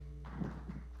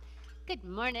Good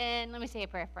morning. Let me say a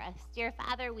prayer for us. Dear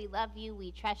Father, we love you.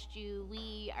 We trust you.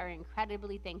 We are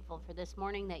incredibly thankful for this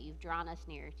morning that you've drawn us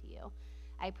nearer to you.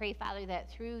 I pray, Father,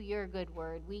 that through your good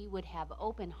word, we would have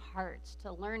open hearts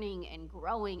to learning and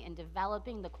growing and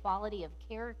developing the quality of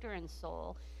character and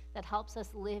soul that helps us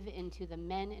live into the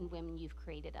men and women you've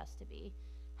created us to be.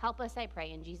 Help us, I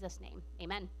pray, in Jesus' name.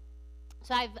 Amen.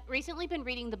 So I've recently been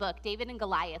reading the book David and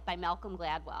Goliath by Malcolm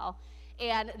Gladwell.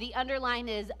 And the underline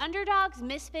is Underdogs,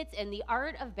 Misfits, and the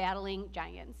Art of Battling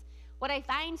Giants. What I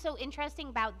find so interesting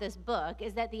about this book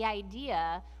is that the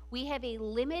idea we have a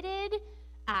limited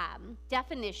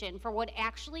definition for what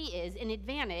actually is an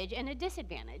advantage and a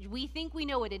disadvantage. We think we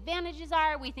know what advantages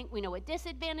are, we think we know what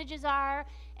disadvantages are,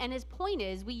 and his point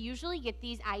is we usually get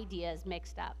these ideas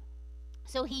mixed up.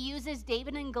 So he uses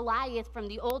David and Goliath from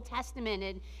the Old Testament,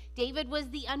 and David was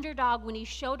the underdog when he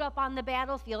showed up on the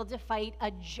battlefield to fight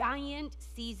a giant,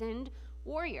 seasoned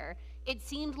warrior. It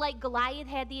seemed like Goliath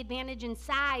had the advantage in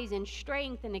size and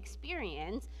strength and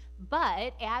experience,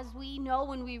 but as we know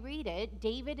when we read it,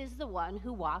 David is the one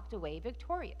who walked away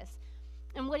victorious.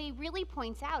 And what he really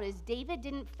points out is David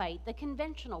didn't fight the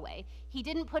conventional way. He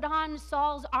didn't put on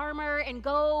Saul's armor and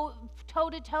go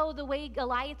toe-to-toe the way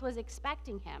Goliath was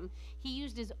expecting him. He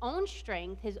used his own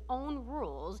strength, his own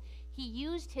rules. He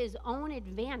used his own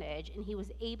advantage, and he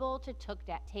was able to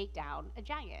take down a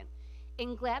giant.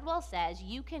 And Gladwell says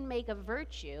you can make a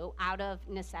virtue out of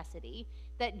necessity,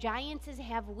 that giants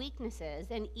have weaknesses,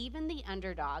 and even the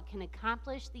underdog can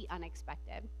accomplish the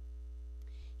unexpected.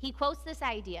 He quotes this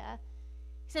idea.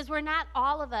 He says,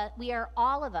 we are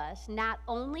all of us not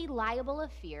only liable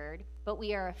of fear, but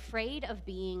we are afraid of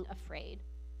being afraid.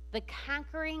 The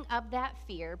conquering of that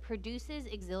fear produces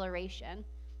exhilaration,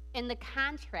 and the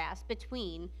contrast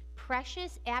between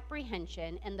precious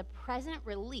apprehension and the present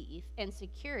relief and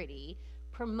security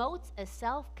promotes a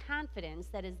self-confidence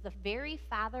that is the very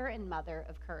father and mother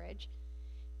of courage.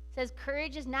 It says,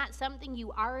 courage is not something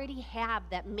you already have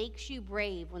that makes you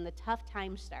brave when the tough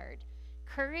times start.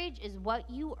 Courage is what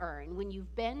you earn when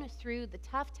you've been through the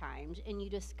tough times and you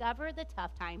discover the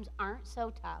tough times aren't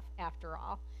so tough after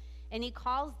all. And he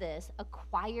calls this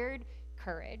acquired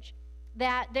courage,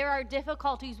 that there are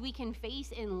difficulties we can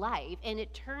face in life, and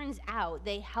it turns out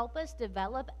they help us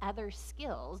develop other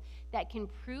skills that can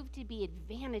prove to be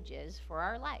advantages for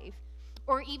our life.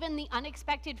 Or even the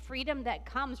unexpected freedom that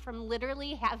comes from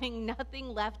literally having nothing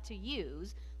left to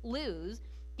lose,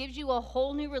 gives you a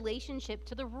whole new relationship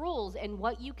to the rules and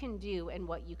what you can do and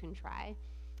what you can try.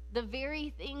 The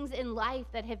very things in life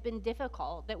that have been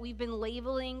difficult, that we've been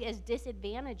labeling as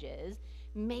disadvantages,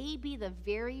 may be the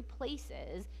very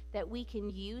places that we can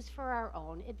use for our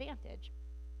own advantage.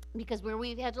 Because where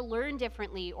we've had to learn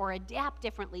differently or adapt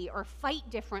differently or fight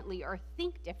differently or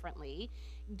think differently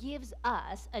gives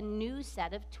us a new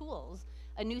set of tools,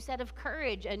 a new set of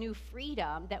courage, a new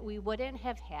freedom that we wouldn't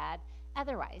have had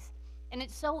otherwise. And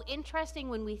it's so interesting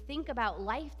when we think about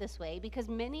life this way, because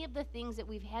many of the things that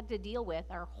we've had to deal with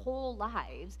our whole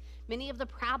lives, many of the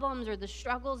problems or the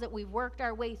struggles that we've worked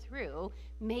our way through,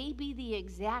 may be the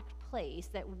exact place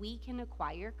that we can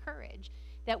acquire courage,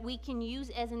 that we can use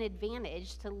as an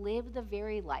advantage to live the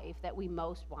very life that we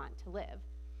most want to live.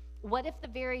 What if the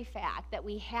very fact that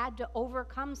we had to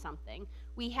overcome something,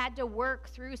 we had to work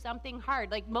through something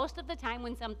hard, like most of the time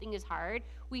when something is hard,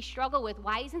 we struggle with,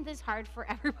 why isn't this hard for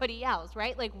everybody else,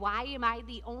 right? Like, why am I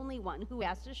the only one who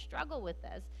has to struggle with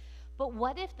this? But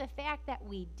what if the fact that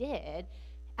we did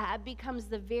becomes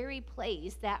the very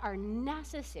place that are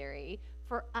necessary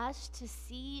for us to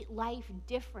see life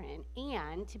different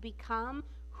and to become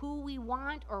who we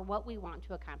want or what we want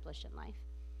to accomplish in life?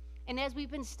 And as we've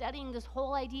been studying this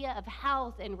whole idea of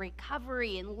health and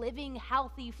recovery and living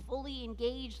healthy, fully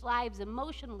engaged lives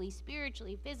emotionally,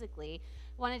 spiritually, physically,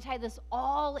 I want to tie this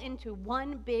all into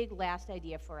one big last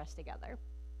idea for us together.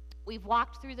 We've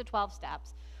walked through the 12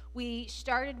 steps. We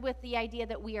started with the idea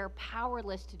that we are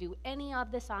powerless to do any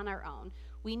of this on our own.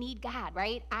 We need God,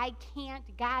 right? I can't,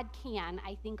 God can.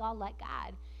 I think I'll let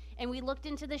God. And we looked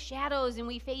into the shadows and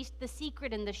we faced the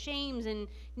secret and the shames and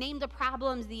named the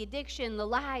problems, the addiction, the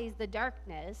lies, the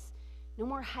darkness. No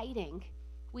more hiding.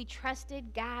 We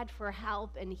trusted God for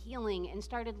help and healing and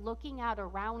started looking out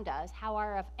around us how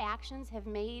our actions have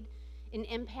made an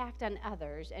impact on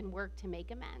others and worked to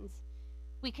make amends.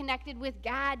 We connected with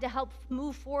God to help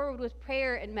move forward with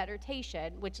prayer and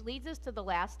meditation, which leads us to the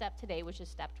last step today, which is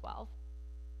step 12.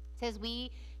 It says, we,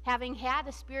 having had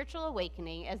a spiritual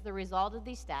awakening as the result of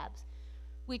these steps,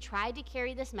 we tried to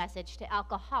carry this message to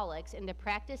alcoholics and to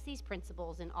practice these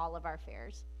principles in all of our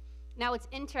affairs. Now, it's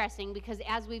interesting because,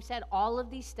 as we've said, all of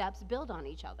these steps build on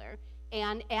each other.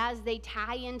 And as they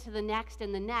tie into the next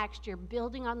and the next, you're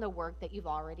building on the work that you've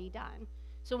already done.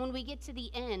 So when we get to the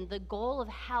end, the goal of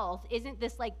health isn't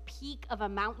this like peak of a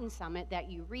mountain summit that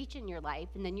you reach in your life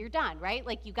and then you're done, right?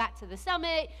 Like you got to the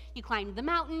summit, you climbed the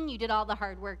mountain, you did all the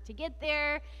hard work to get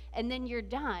there, and then you're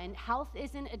done. Health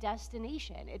isn't a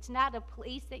destination. It's not a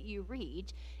place that you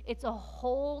reach. It's a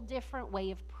whole different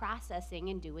way of processing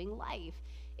and doing life.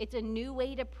 It's a new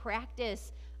way to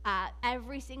practice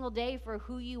every single day for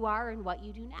who you are and what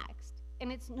you do next.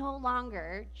 And it's no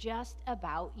longer just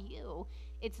about you.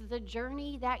 It's the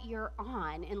journey that you're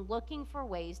on and looking for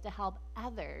ways to help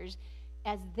others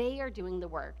as they are doing the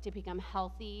work to become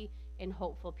healthy and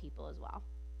hopeful people as well.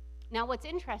 Now, what's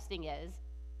interesting is,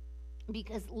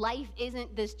 because life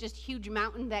isn't this just huge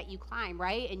mountain that you climb,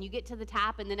 right? And you get to the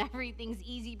top and then everything's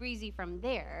easy breezy from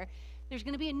there. There's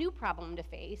going to be a new problem to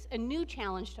face, a new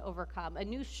challenge to overcome, a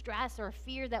new stress or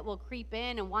fear that will creep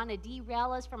in and want to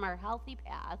derail us from our healthy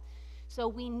path. So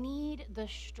we need the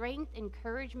strength,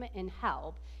 encouragement, and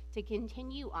help to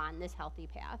continue on this healthy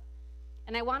path.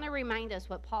 And I want to remind us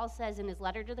what Paul says in his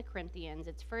letter to the Corinthians.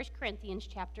 It's 1 Corinthians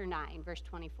chapter 9, verse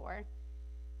 24. It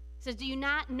says, "Do you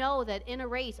not know that in a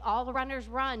race all the runners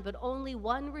run, but only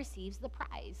one receives the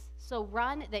prize? So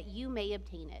run that you may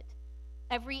obtain it.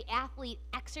 Every athlete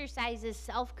exercises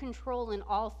self-control in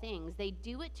all things. They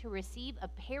do it to receive a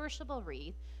perishable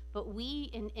wreath, but we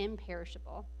an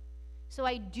imperishable. So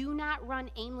I do not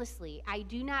run aimlessly. I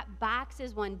do not box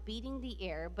as one beating the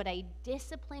air, but I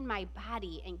discipline my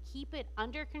body and keep it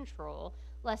under control,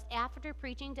 lest after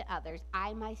preaching to others,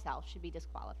 I myself should be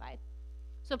disqualified."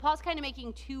 So Paul's kind of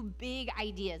making two big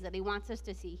ideas that he wants us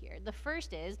to see here. The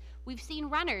first is, we've seen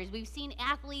runners, we've seen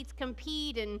athletes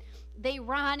compete and they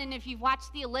run, and if you've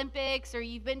watched the Olympics or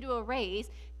you've been to a race,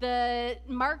 the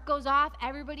mark goes off,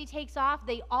 everybody takes off,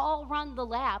 they all run the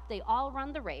lap, they all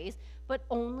run the race, but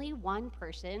only one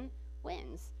person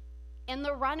wins. And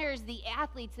the runners, the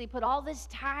athletes, they put all this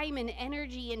time and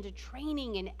energy into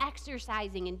training and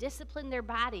exercising and discipline their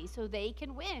body so they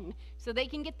can win, so they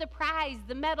can get the prize,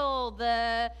 the medal,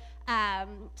 the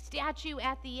statue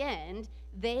at the end.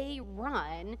 They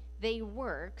run, they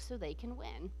work so they can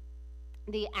win.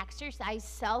 They exercise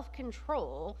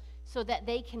self-control so that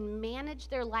they can manage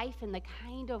their life in the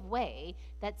kind of way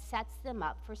that sets them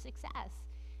up for success.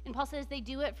 And Paul says they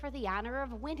do it for the honor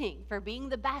of winning, for being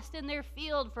the best in their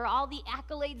field, for all the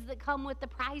accolades that come with the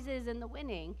prizes and the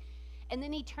winning. And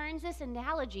then he turns this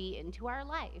analogy into our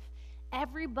life.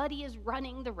 Everybody is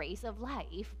running the race of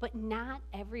life, but not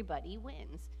everybody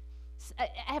wins.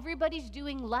 Everybody's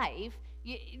doing life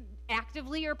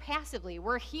actively or passively.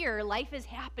 We're here, life is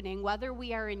happening, whether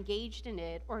we are engaged in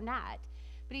it or not.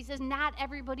 But he says not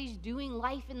everybody's doing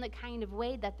life in the kind of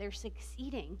way that they're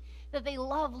succeeding, that they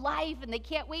love life and they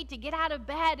can't wait to get out of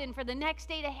bed and for the next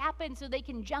day to happen so they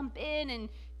can jump in and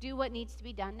do what needs to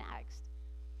be done next.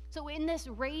 So in this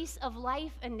race of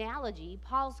life analogy,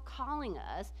 Paul's calling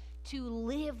us to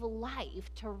live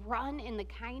life, to run in the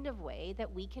kind of way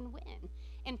that we can win.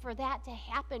 And for that to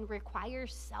happen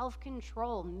requires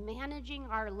self-control, managing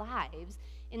our lives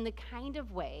in the kind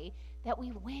of way that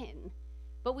we win.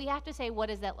 But we have to say, what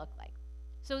does that look like?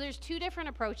 So there's two different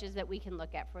approaches that we can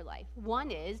look at for life. One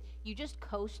is you just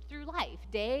coast through life.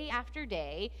 Day after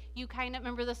day, you kind of,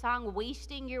 remember the song,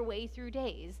 wasting your way through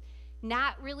days.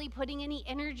 Not really putting any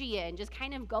energy in, just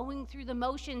kind of going through the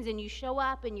motions, and you show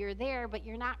up and you're there, but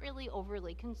you're not really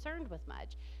overly concerned with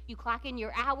much. You clock in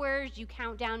your hours, you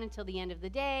count down until the end of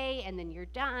the day, and then you're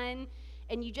done,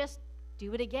 and you just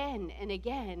do it again and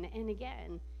again and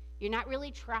again. You're not really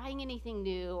trying anything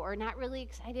new or not really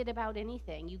excited about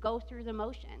anything. You go through the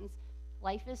motions.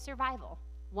 Life is survival,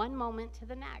 one moment to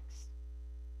the next.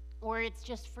 Or it's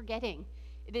just forgetting.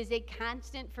 It is a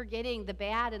constant forgetting the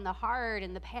bad and the hard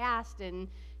and the past and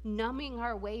numbing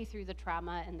our way through the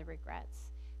trauma and the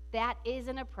regrets. That is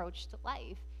an approach to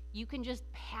life. You can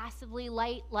just passively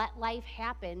let life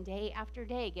happen day after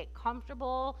day. Get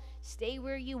comfortable, stay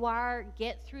where you are,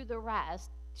 get through the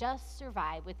rest. Just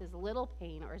survive with as little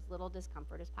pain or as little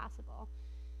discomfort as possible.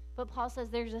 But Paul says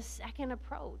there's a second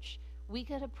approach. We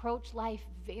could approach life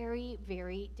very,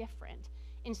 very different.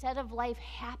 Instead of life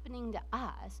happening to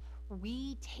us,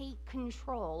 we take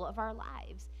control of our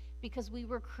lives because we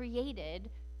were created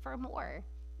for more.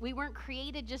 We weren't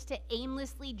created just to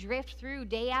aimlessly drift through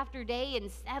day after day and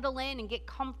settle in and get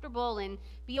comfortable and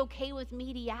be okay with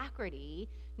mediocrity.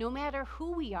 No matter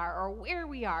who we are or where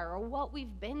we are or what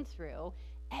we've been through,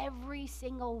 every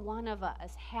single one of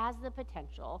us has the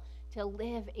potential to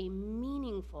live a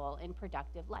meaningful and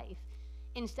productive life.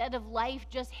 Instead of life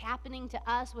just happening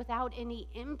to us without any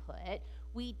input,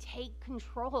 we take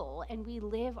control and we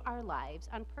live our lives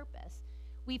on purpose.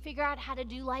 We figure out how to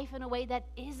do life in a way that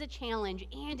is a challenge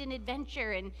and an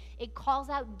adventure, and it calls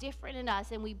out different in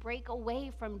us, and we break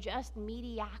away from just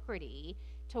mediocrity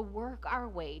to work our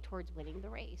way towards winning the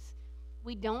race.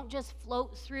 We don't just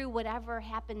float through whatever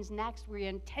happens next. We're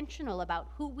intentional about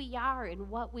who we are and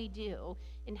what we do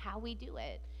and how we do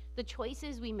it, the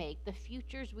choices we make, the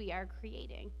futures we are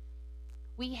creating.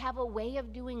 We have a way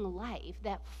of doing life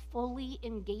that fully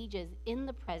engages in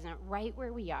the present, right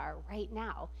where we are right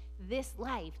now. This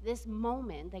life, this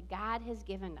moment that God has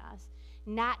given us,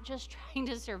 not just trying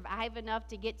to survive enough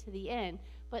to get to the end,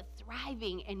 but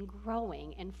thriving and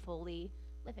growing and fully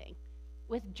living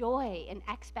with joy and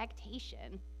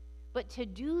expectation. But to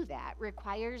do that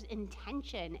requires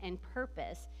intention and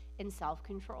purpose and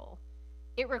self-control.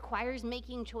 It requires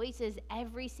making choices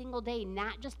every single day,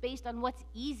 not just based on what's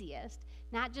easiest,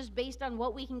 not just based on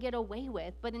what we can get away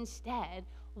with, but instead,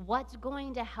 what's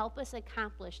going to help us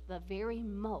accomplish the very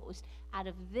most out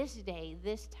of this day,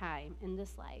 this time, and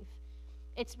this life.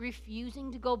 It's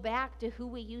refusing to go back to who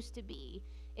we used to be.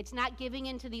 It's not giving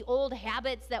into the old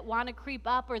habits that want to creep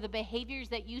up or the behaviors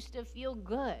that used to feel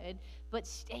good, but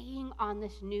staying on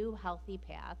this new healthy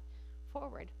path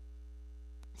forward.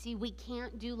 See, we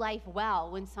can't do life well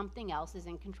when something else is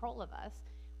in control of us.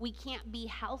 We can't be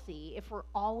healthy if we're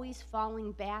always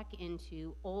falling back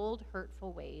into old,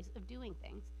 hurtful ways of doing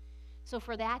things. So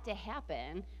for that to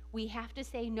happen, we have to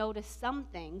say no to some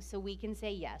things so we can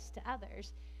say yes to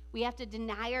others. We have to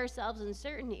deny ourselves in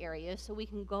certain areas so we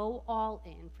can go all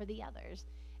in for the others.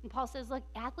 And Paul says, look,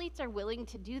 athletes are willing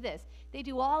to do this. They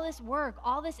do all this work,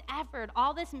 all this effort,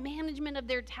 all this management of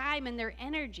their time and their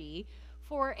energy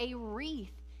for a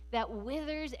wreath that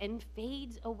withers and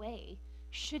fades away.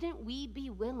 Shouldn't we be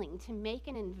willing to make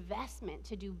an investment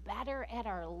to do better at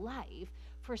our life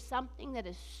for something that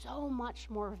is so much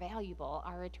more valuable,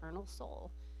 our eternal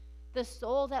soul? The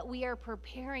soul that we are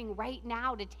preparing right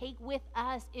now to take with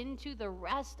us into the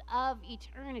rest of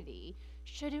eternity.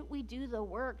 Shouldn't we do the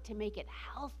work to make it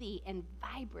healthy and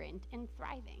vibrant and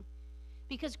thriving?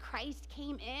 Because Christ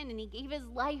came in and he gave his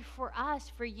life for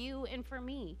us, for you and for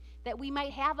me, that we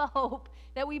might have a hope,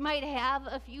 that we might have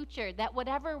a future, that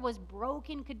whatever was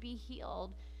broken could be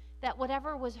healed, that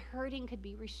whatever was hurting could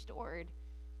be restored,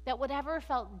 that whatever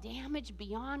felt damaged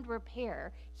beyond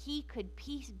repair, he could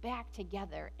piece back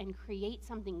together and create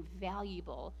something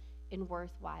valuable and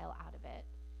worthwhile out of it.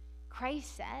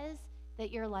 Christ says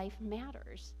that your life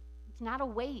matters. It's not a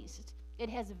waste. It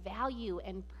has value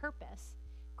and purpose.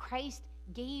 Christ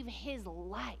gave his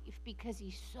life because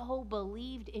he so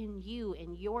believed in you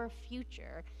and your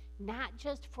future, not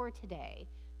just for today,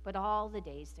 but all the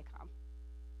days to come.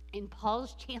 And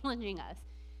Paul's challenging us.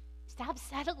 Stop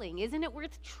settling. Isn't it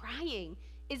worth trying?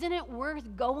 Isn't it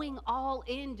worth going all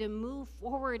in to move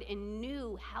forward in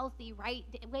new, healthy, right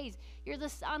ways? You're the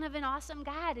son of an awesome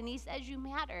God, and he says you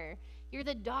matter. You're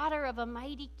the daughter of a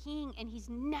mighty king, and he's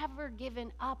never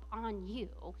given up on you.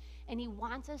 And he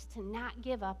wants us to not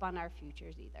give up on our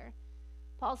futures either.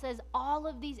 Paul says all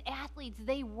of these athletes,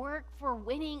 they work for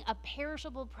winning a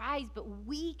perishable prize, but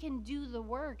we can do the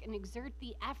work and exert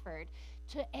the effort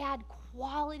to add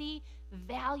quality,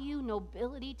 value,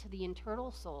 nobility to the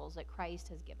eternal souls that Christ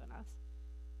has given us.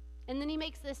 And then he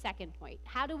makes this second point.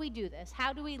 How do we do this?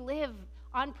 How do we live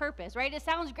on purpose, right? It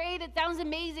sounds great. It sounds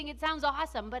amazing. It sounds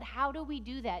awesome. But how do we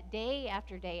do that day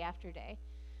after day after day?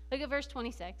 Look at verse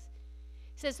 26.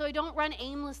 It says, so I don't run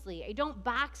aimlessly. I don't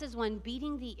box as one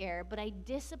beating the air, but I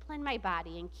discipline my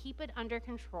body and keep it under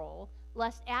control,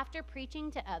 lest after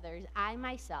preaching to others, I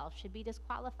myself should be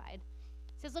disqualified.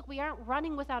 It says, look, we aren't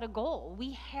running without a goal.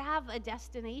 We have a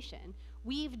destination.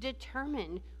 We've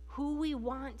determined who we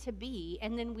want to be,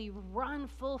 and then we run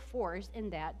full force in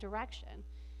that direction.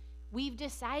 We've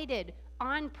decided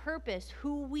on purpose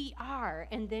who we are,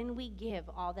 and then we give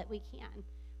all that we can.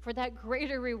 For that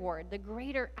greater reward, the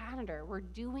greater honor, we're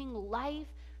doing life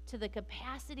to the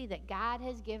capacity that God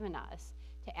has given us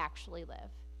to actually live.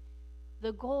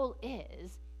 The goal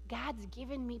is God's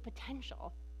given me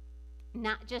potential,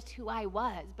 not just who I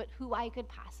was, but who I could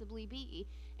possibly be.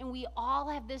 And we all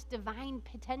have this divine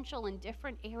potential in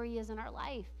different areas in our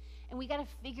life. And we got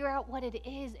to figure out what it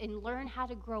is and learn how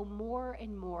to grow more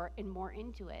and more and more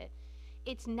into it.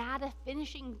 It's not a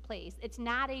finishing place. It's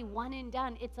not a one and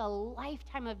done. It's a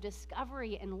lifetime of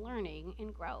discovery and learning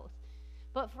and growth.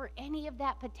 But for any of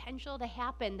that potential to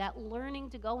happen, that learning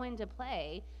to go into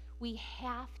play, we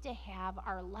have to have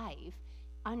our life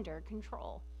under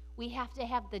control. We have to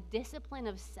have the discipline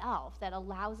of self that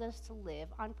allows us to live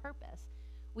on purpose.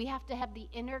 We have to have the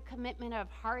inner commitment of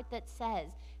heart that says,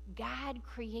 God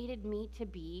created me to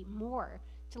be more,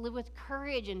 to live with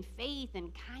courage and faith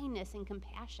and kindness and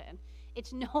compassion.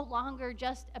 It's no longer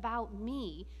just about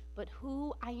me, but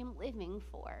who I am living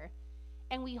for.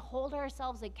 And we hold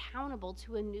ourselves accountable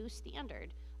to a new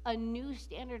standard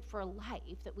for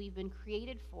life that we've been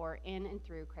created for in and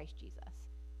through Christ Jesus.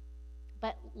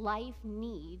 But life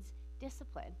needs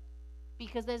discipline.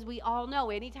 Because as we all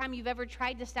know, anytime you've ever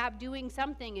tried to stop doing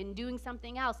something and doing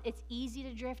something else, it's easy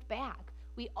to drift back.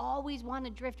 We always want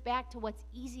to drift back to what's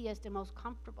easiest and most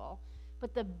comfortable.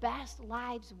 But the best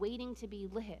lives waiting to be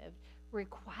lived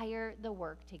require the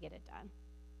work to get it done.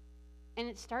 And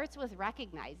it starts with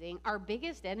recognizing our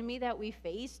biggest enemy that we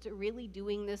face to really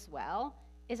doing this well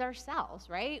is ourselves,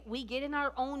 right? We get in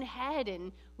our own head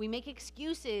and we make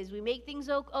excuses. We make things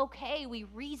okay. We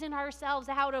reason ourselves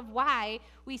out of why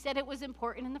we said it was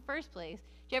important in the first place.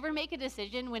 Do you ever make a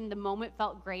decision when the moment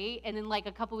felt great and then like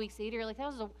a couple weeks later you're like,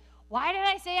 why did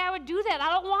I say I would do that? I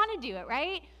don't want to do it,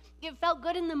 right? It felt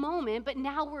good in the moment, but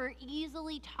now we're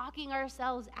easily talking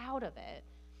ourselves out of it.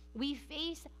 We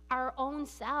face our own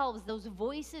selves, those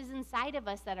voices inside of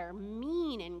us that are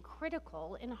mean and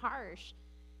critical and harsh.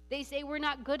 They say we're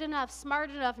not good enough, smart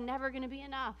enough, never going to be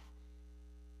enough.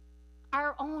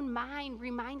 Our own mind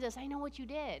reminds us, I know what you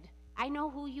did. I know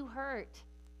who you hurt.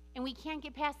 And we can't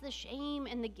get past the shame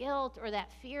and the guilt or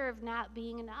that fear of not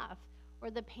being enough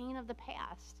or the pain of the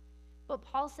past. But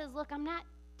Paul says, look, I'm not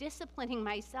disciplining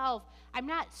myself. I'm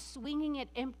not swinging at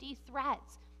empty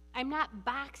threats. I'm not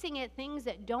boxing at things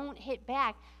that don't hit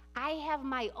back. I have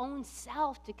my own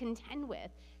self to contend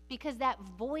with because that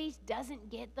voice doesn't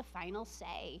get the final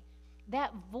say.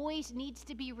 That voice needs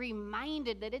to be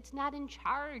reminded that it's not in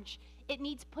charge. It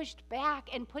needs pushed back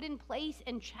and put in place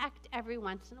and checked every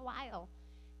once in a while.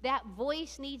 That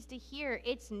voice needs to hear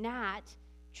it's not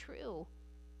true.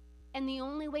 And the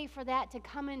only way for that to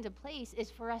come into place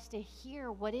is for us to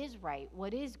hear what is right,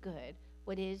 what is good,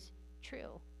 what is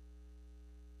true.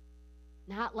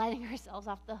 Not letting ourselves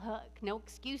off the hook. No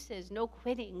excuses, no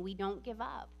quitting. We don't give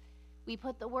up. We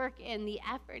put the work in, the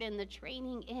effort and the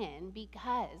training in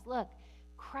because, look,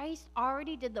 Christ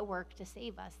already did the work to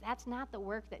save us. That's not the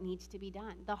work that needs to be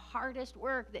done. The hardest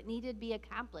work that needed to be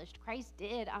accomplished, Christ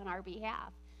did on our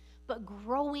behalf. But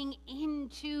growing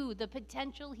into the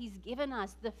potential he's given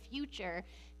us, the future,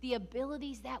 the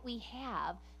abilities that we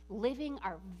have, living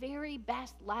our very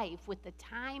best life with the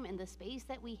time and the space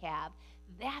that we have,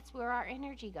 that's where our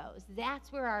energy goes.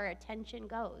 That's where our attention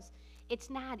goes. It's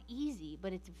not easy,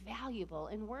 but it's valuable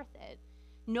and worth it.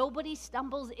 Nobody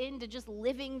stumbles into just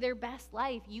living their best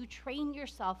life. You train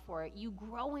yourself for it. You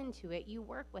grow into it. You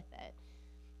work with it.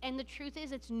 And the truth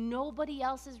is, it's nobody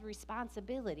else's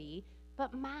responsibility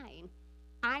but mine.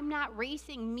 I'm not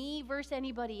racing me versus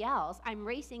anybody else. I'm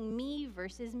racing me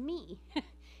versus me.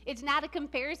 It's not a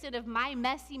comparison of my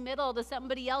messy middle to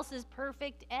somebody else's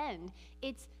perfect end.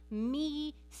 It's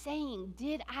me saying,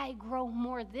 did I grow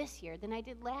more this year than I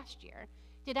did last year?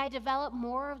 Did I develop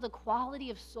more of the quality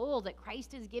of soul that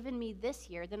Christ has given me this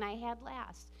year than I had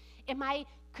last? Am I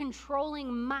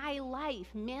controlling my life,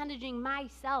 managing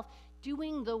myself,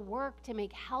 doing the work to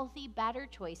make healthy, better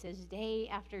choices day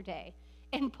after day?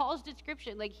 And Paul's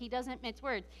description, like he doesn't mince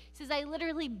words, says, I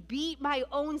literally beat my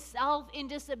own self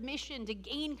into submission to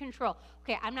gain control.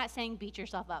 Okay, I'm not saying beat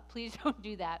yourself up. Please don't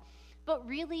do that. But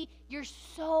really, you're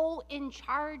so in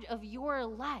charge of your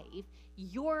life.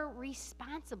 You're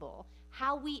responsible.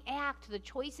 How we act, the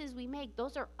choices we make,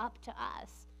 those are up to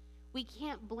us. We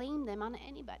can't blame them on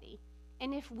anybody.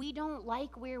 And if we don't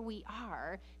like where we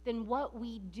are, then what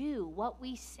we do, what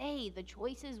we say, the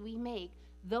choices we make,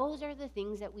 those are the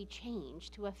things that we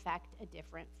change to affect a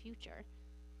different future.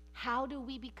 How do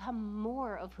we become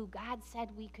more of who God said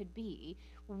we could be?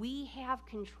 We have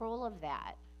control of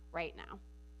that right now.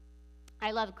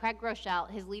 I love Craig Groeschel,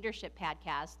 his leadership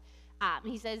podcast.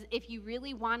 He says, if you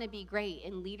really want to be great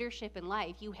in leadership in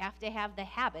life, you have to have the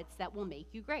habits that will make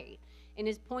you great. And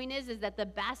his point is that the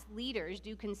best leaders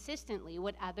do consistently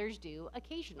what others do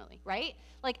occasionally, right?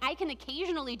 Like I can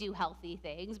occasionally do healthy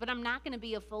things, but I'm not going to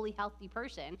be a fully healthy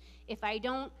person if I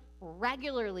don't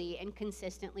regularly and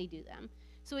consistently do them.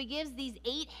 So he gives these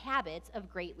 8 habits of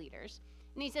great leaders.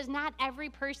 And he says, not every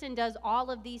person does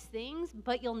all of these things,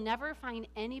 but you'll never find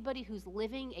anybody who's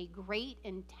living a great,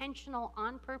 intentional,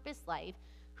 on-purpose life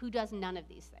who does none of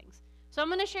these things. So I'm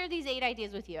going to share these 8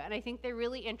 ideas with you, and I think they're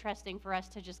really interesting for us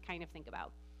to just kind of think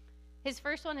about. His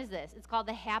first one is this. It's called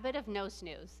the habit of no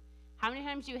snooze. How many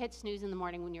times do you hit snooze in the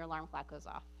morning when your alarm clock goes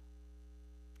off?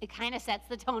 it kind of sets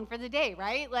the tone for the day,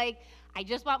 right? Like, I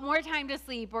just want more time to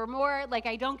sleep, or more, like,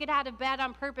 I don't get out of bed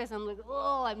on purpose. I'm like,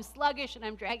 oh, I'm sluggish and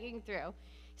I'm dragging through.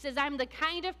 He says, I'm the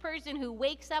kind of person who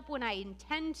wakes up when I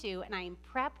intend to, and I am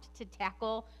prepped to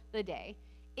tackle the day.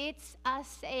 It's us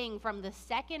saying from the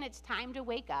second it's time to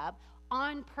wake up,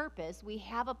 on purpose, we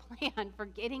have a plan for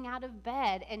getting out of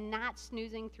bed and not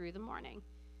snoozing through the morning.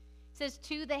 It says,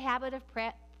 2, the habit of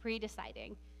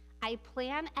pre-deciding. I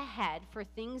plan ahead for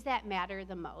things that matter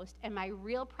the most, and my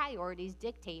real priorities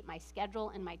dictate my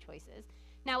schedule and my choices.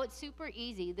 Now, it's super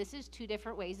easy. This is 2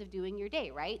 different ways of doing your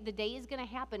day, right? The day is going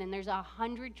to happen, and there's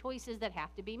 100 choices that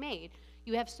have to be made.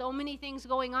 You have so many things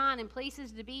going on and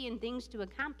places to be and things to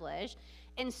accomplish.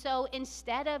 And so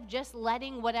instead of just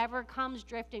letting whatever comes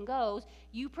drift and goes,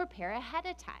 you prepare ahead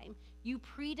of time. You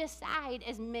pre-decide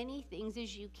as many things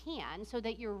as you can so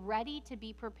that you're ready to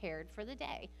be prepared for the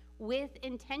day with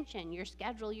intention, your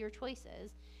schedule, your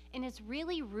choices. And it's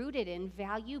really rooted in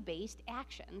value-based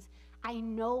actions. I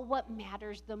know what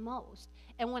matters the most.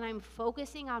 And when I'm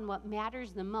focusing on what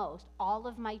matters the most, all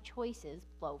of my choices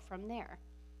flow from there.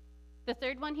 The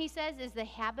 3rd one, he says, is the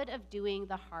habit of doing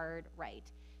the hard right.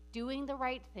 Doing the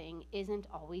right thing isn't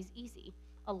always easy.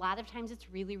 A lot of times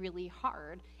it's really, really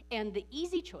hard. And the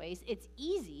easy choice, it's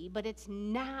easy, but it's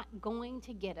not going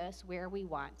to get us where we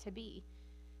want to be.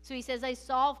 So he says, I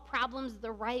solve problems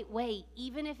the right way,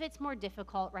 even if it's more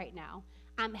difficult right now.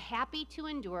 I'm happy to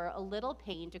endure a little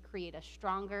pain to create a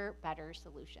stronger, better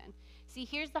solution. See,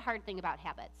 here's the hard thing about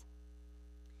habits.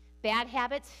 Bad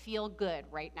habits feel good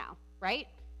right now, right?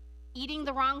 Eating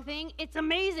the wrong thing, it's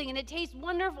amazing and it tastes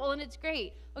wonderful and it's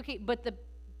great. Okay, but the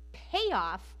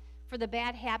payoff for the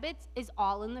bad habits is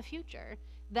all in the future.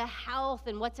 The health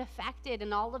and what's affected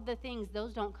and all of the things,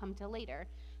 those don't come till later.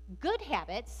 Good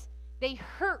habits, they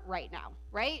hurt right now,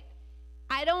 right?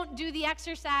 I don't do the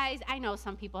exercise. I know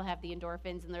some people have the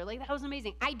endorphins and they're like, that was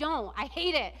amazing. I don't. I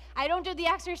hate it. I don't do the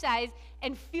exercise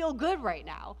and feel good right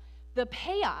now. The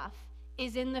payoff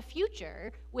is in the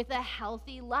future with a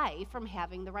healthy life from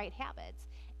having the right habits.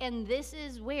 And this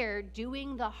is where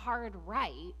doing the hard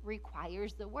right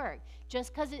requires the work.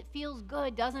 Just because it feels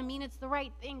good doesn't mean it's the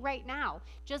right thing right now.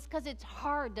 Just because it's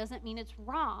hard doesn't mean it's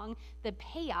wrong. The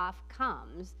payoff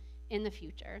comes in the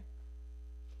future.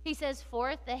 He says,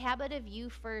 4th, the habit of you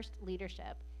first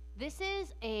leadership. This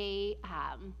is a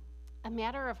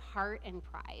matter of heart and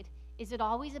pride. Is it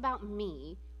always about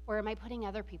me, or am I putting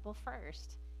other people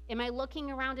first? Am I looking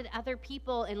around at other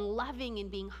people and loving and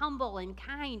being humble and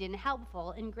kind and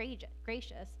helpful and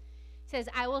gracious? It says,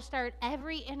 I will start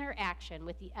every interaction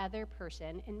with the other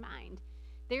person in mind.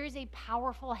 There is a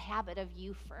powerful habit of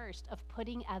you first, of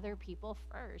putting other people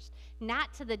first,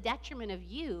 not to the detriment of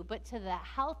you, but to the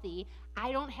healthy.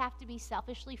 I don't have to be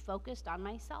selfishly focused on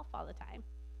myself all the time.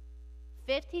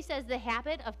 5th, he says, the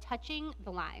habit of touching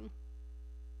the line.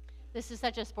 This is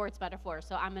such a sports metaphor,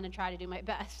 so I'm going to try to do my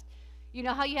best. You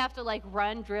know how you have to like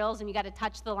run drills and you got to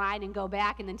touch the line and go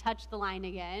back and then touch the line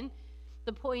again?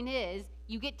 The point is,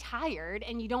 you get tired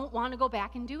and you don't want to go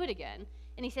back and do it again.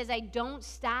 And he says, I don't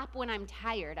stop when I'm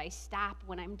tired. I stop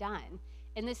when I'm done.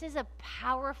 And this is a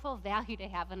powerful value to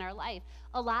have in our life.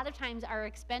 A lot of times our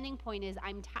expending point is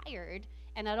I'm tired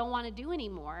and I don't want to do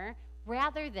anymore,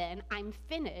 rather than I'm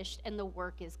finished and the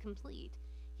work is complete.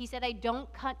 He said, I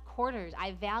don't cut corners.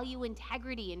 I value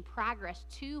integrity and progress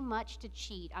too much to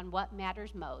cheat on what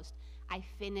matters most. I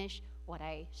finish what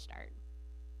I start.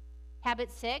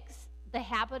 Habit 6, the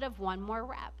habit of one more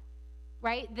rep,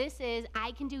 right? This is,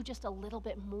 I can do just a little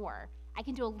bit more. I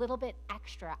can do a little bit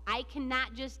extra. I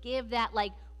cannot just give that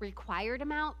like required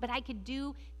amount, but I could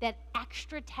do that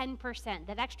extra 10%,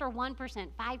 that extra 1%,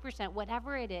 5%,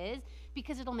 whatever it is,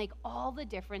 because it'll make all the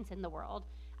difference in the world.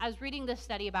 I was reading this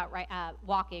study about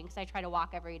walking, because I try to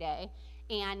walk every day,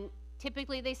 and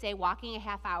typically they say walking a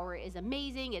half hour is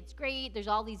amazing, it's great, there's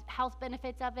all these health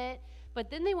benefits of it, but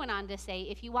then they went on to say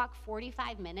if you walk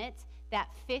 45 minutes, that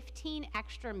 15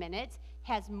 extra minutes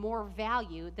has more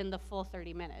value than the full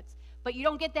 30 minutes. But you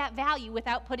don't get that value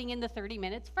without putting in the 30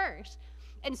 minutes first.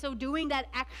 And so doing that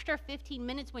extra 15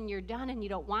 minutes when you're done and you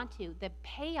don't want to, the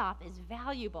payoff is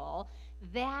valuable.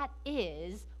 That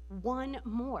is one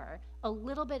more, a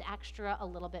little bit extra, a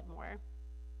little bit more.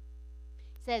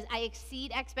 It says, I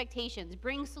exceed expectations,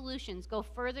 bring solutions, go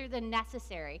further than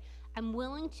necessary. I'm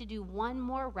willing to do one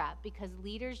more rep because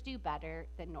leaders do better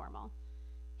than normal.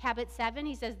 Habit 7,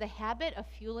 he says, the habit of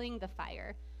fueling the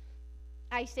fire.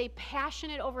 I stay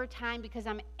passionate over time because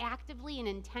I'm actively and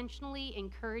intentionally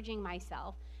encouraging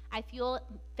myself. I feel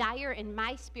fire in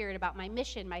my spirit about my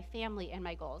mission, my family, and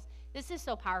my goals. This is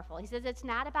so powerful. He says it's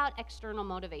not about external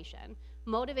motivation.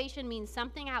 Motivation means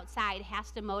something outside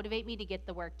has to motivate me to get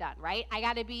the work done, right? I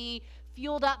got to be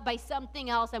fueled up by something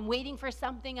else. I'm waiting for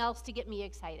something else to get me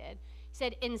excited. He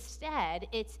said instead,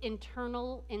 it's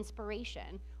internal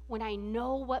inspiration. When I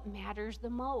know what matters the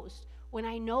most, when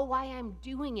I know why I'm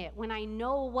doing it, when I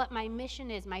know what my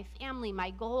mission is, my family,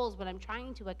 my goals, what I'm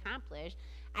trying to accomplish,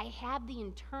 I have the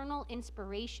internal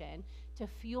inspiration to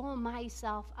fuel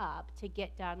myself up to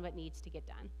get done what needs to get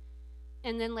done.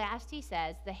 And then last, he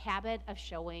says, the habit of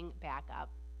showing back up.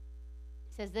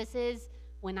 He says, this is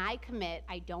when I commit,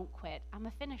 I don't quit. I'm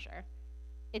a finisher.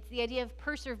 It's the idea of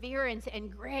perseverance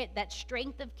and grit, that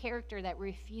strength of character that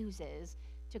refuses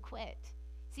to quit.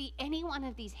 See, any one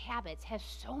of these habits has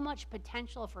so much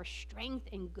potential for strength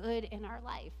and good in our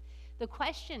life. The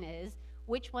question is,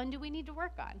 which one do we need to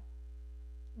work on?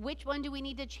 Which one do we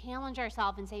need to challenge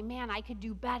ourselves and say, man, I could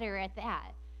do better at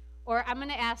that? Or I'm going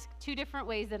to ask two different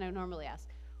ways than I normally ask.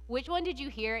 Which one did you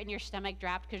hear and your stomach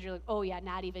dropped because you're like, oh yeah,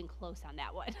 not even close on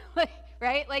that one,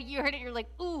 right? Like you heard it, you're like,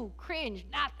 ooh, cringe,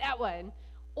 not that one.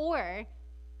 Or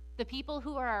the people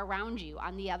who are around you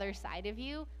on the other side of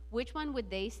you, which one would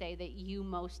they say that you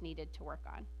most needed to work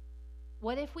on?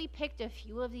 What if we picked a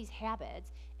few of these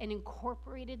habits and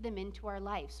incorporated them into our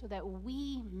life so that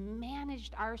we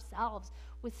managed ourselves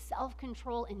with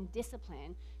self-control and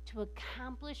discipline to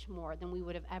accomplish more than we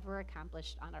would have ever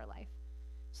accomplished on our life?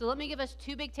 So let me give us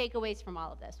two big takeaways from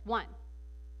all of this. One,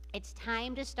 it's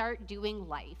time to start doing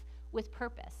life with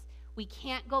purpose. We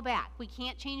can't go back. We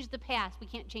can't change the past. We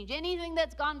can't change anything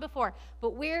that's gone before.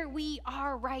 But where we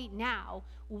are right now,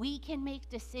 we can make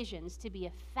decisions to be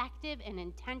effective and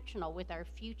intentional with our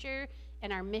future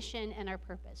and our mission and our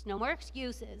purpose. No more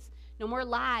excuses. No more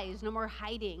lies. No more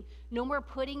hiding. No more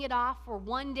putting it off for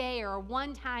one day or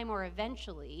one time or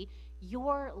eventually.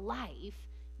 Your life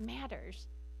matters.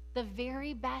 The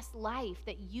very best life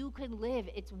that you could live,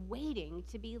 it's waiting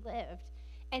to be lived.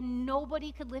 And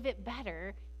nobody could live it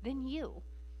better than you.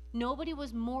 Nobody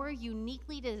was more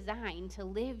uniquely designed to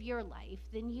live your life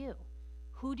than you.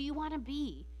 Who do you want to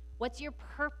be? What's your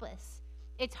purpose?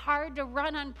 It's hard to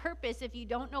run on purpose if you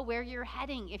don't know where you're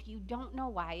heading, if you don't know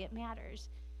why it matters.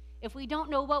 If we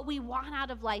don't know what we want out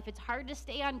of life, it's hard to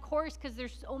stay on course because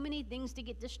there's so many things to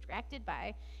get distracted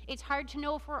by. It's hard to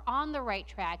know if we're on the right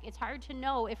track. It's hard to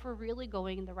know if we're really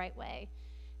going the right way.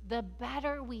 The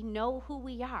better we know who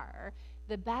we are,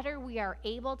 the better we are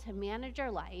able to manage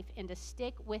our life and to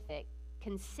stick with it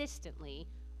consistently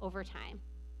over time.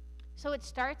 So it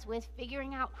starts with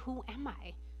figuring out, who am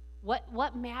I?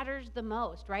 What matters the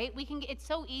most, right? It's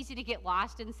so easy to get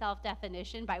lost in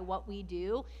self-definition by what we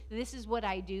do. This is what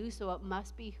I do, so it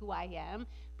must be who I am.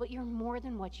 But you're more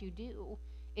than what you do.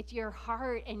 It's your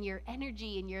heart and your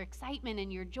energy and your excitement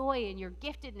and your joy and your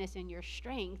giftedness and your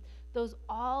strength. Those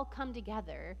all come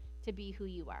together to be who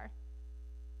you are.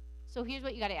 So here's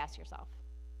what you got to ask yourself.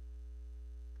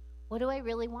 What do I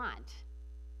really want?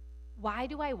 Why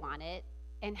do I want it?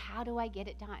 And how do I get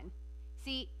it done?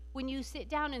 See, when you sit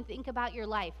down and think about your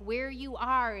life, where you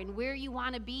are and where you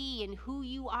want to be and who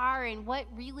you are and what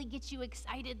really gets you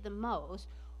excited the most,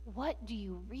 what do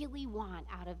you really want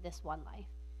out of this one life?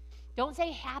 Don't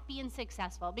say happy and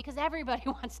successful, because everybody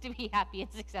wants to be happy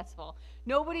and successful.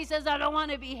 Nobody says, I don't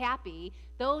want to be happy.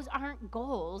 Those aren't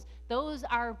goals. Those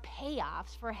are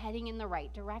payoffs for heading in the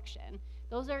right direction.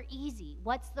 Those are easy.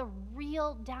 What's the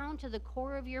real, down to the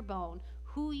core of your bone,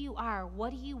 who you are?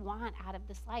 What do you want out of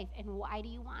this life, and why do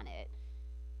you want it?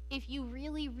 If you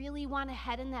really, really want to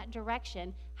head in that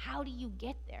direction, how do you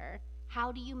get there?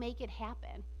 How do you make it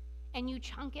happen? And you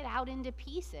chunk it out into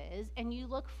pieces, and you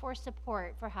look for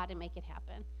support for how to make it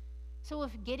happen. So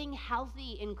if getting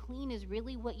healthy and clean is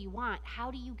really what you want,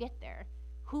 how do you get there?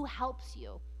 Who helps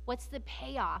you? What's the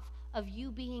payoff of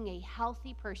you being a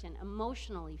healthy person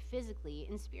emotionally, physically,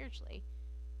 and spiritually?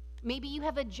 Maybe you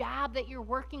have a job that you're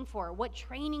working for. What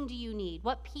training do you need?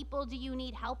 What people do you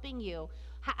need helping you?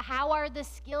 How are the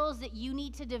skills that you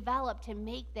need to develop to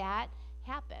make that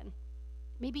happen?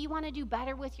 Maybe you want to do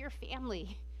better with your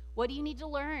family. What do you need to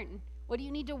learn? What do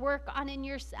you need to work on in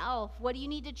yourself? What do you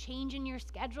need to change in your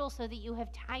schedule so that you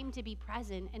have time to be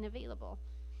present and available?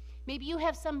 Maybe you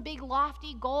have some big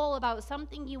lofty goal about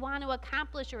something you want to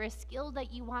accomplish or a skill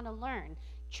that you want to learn.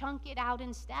 Chunk it out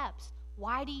in steps.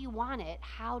 Why do you want it?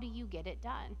 How do you get it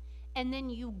done? And then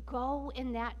you go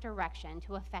in that direction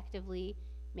to effectively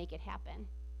make it happen.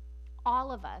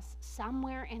 All of us,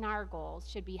 somewhere in our goals,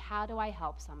 should be, how do I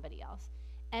help somebody else?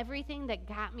 Everything that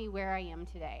got me where I am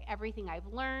today, everything I've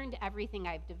learned, everything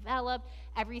I've developed,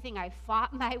 everything I've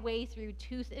fought my way through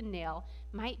tooth and nail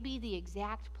might be the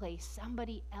exact place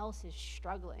somebody else is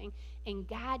struggling. And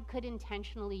God could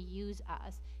intentionally use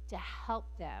us to help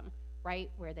them right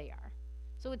where they are.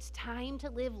 So it's time to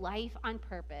live life on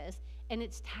purpose, and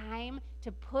it's time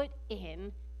to put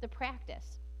in the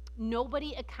practice.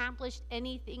 Nobody accomplished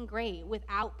anything great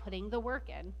without putting the work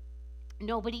in.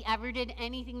 Nobody ever did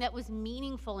anything that was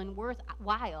meaningful and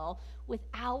worthwhile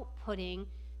without putting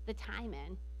the time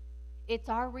in. It's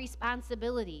our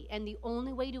responsibility, and the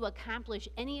only way to accomplish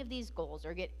any of these goals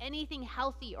or get anything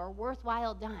healthy or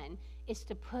worthwhile done is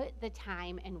to put the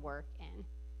time and work in.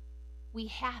 We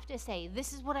have to say,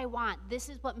 this is what I want. This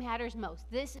is what matters most.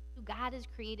 This is who God has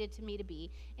created me to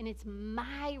be, and it's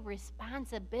my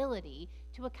responsibility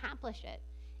to accomplish it.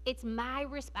 It's my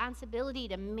responsibility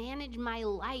to manage my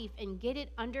life and get it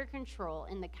under control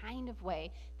in the kind of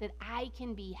way that I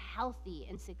can be healthy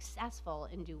and successful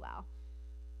and do well.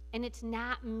 And it's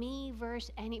not me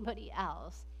versus anybody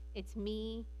else. It's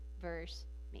me versus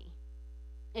me.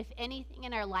 If anything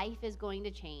in our life is going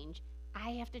to change,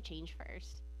 I have to change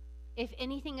first. If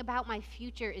anything about my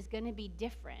future is going to be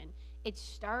different, it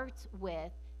starts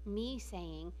with me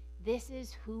saying, this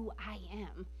is who I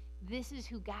am. This is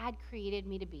who God created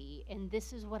me to be, and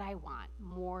this is what I want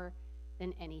more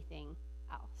than anything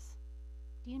else.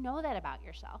 Do you know that about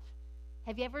yourself?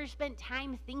 Have you ever spent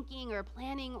time thinking or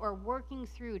planning or working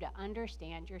through to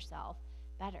understand yourself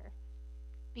better?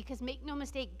 Because make no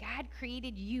mistake, God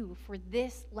created you for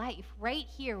this life, right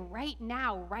here, right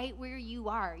now, right where you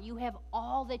are. You have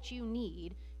all that you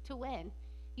need to win.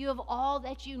 You have all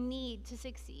that you need to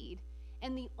succeed.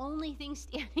 And the only thing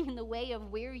standing in the way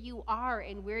of where you are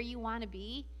and where you want to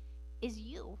be is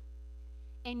you.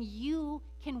 And you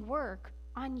can work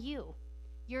on you.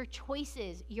 Your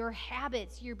choices, your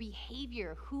habits, your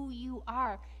behavior, who you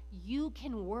are, you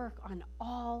can work on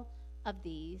all of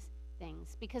these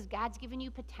things because God's given you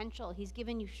potential. He's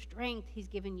given you strength. He's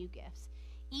given you gifts.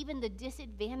 Even the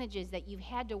disadvantages that you've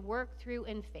had to work through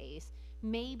and face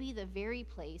may be the very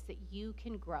place that you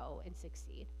can grow and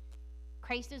succeed.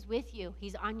 Christ is with you.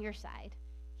 He's on your side.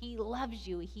 He loves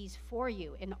you. He's for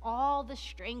you. And all the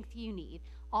strength you need,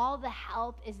 all the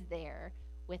help is there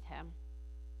with him.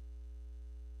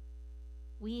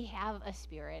 We have a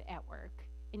Spirit at work,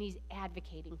 and he's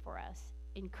advocating for us,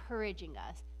 encouraging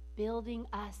us, building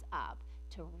us up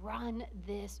to run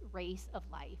this race of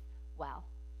life well.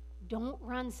 Don't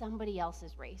run somebody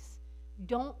else's race.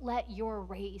 Don't let your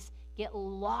race get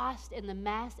lost in the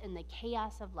mess and the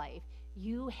chaos of life.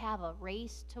 You have a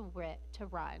race to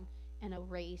run and a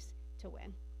race to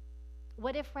win.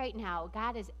 What if right now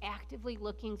God is actively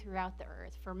looking throughout the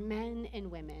earth for men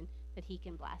and women that he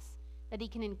can bless, that he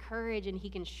can encourage and he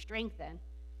can strengthen?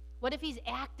 What if he's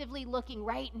actively looking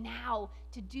right now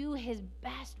to do his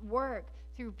best work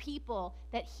through people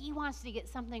that he wants to get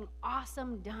something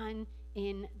awesome done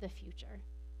in the future?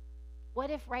 What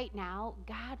if right now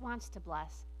God wants to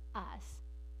bless us?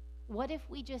 What if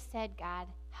we just said, God,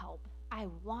 help. I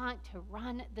want to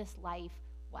run this life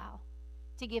well,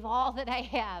 to give all that I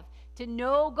have, to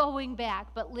no going back,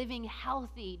 but living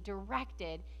healthy,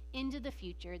 directed into the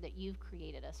future that you've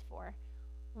created us for.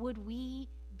 Would we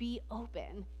be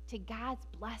open to God's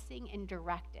blessing and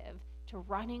directive to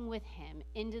running with him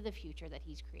into the future that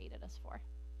he's created us for?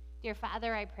 Dear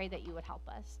Father, I pray that you would help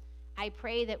us. I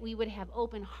pray that we would have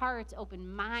open hearts, open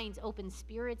minds, open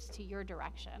spirits to your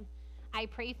direction. I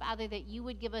pray, Father, that you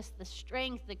would give us the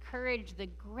strength, the courage, the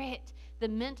grit, the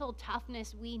mental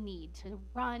toughness we need to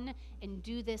run and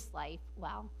do this life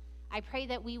well. I pray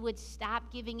that we would stop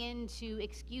giving in to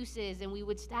excuses and we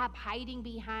would stop hiding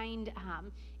behind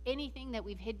anything that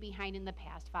we've hid behind in the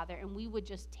past, Father, and we would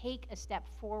just take a step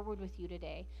forward with you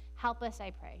today. Help us,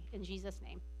 I pray. In Jesus'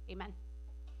 name, amen.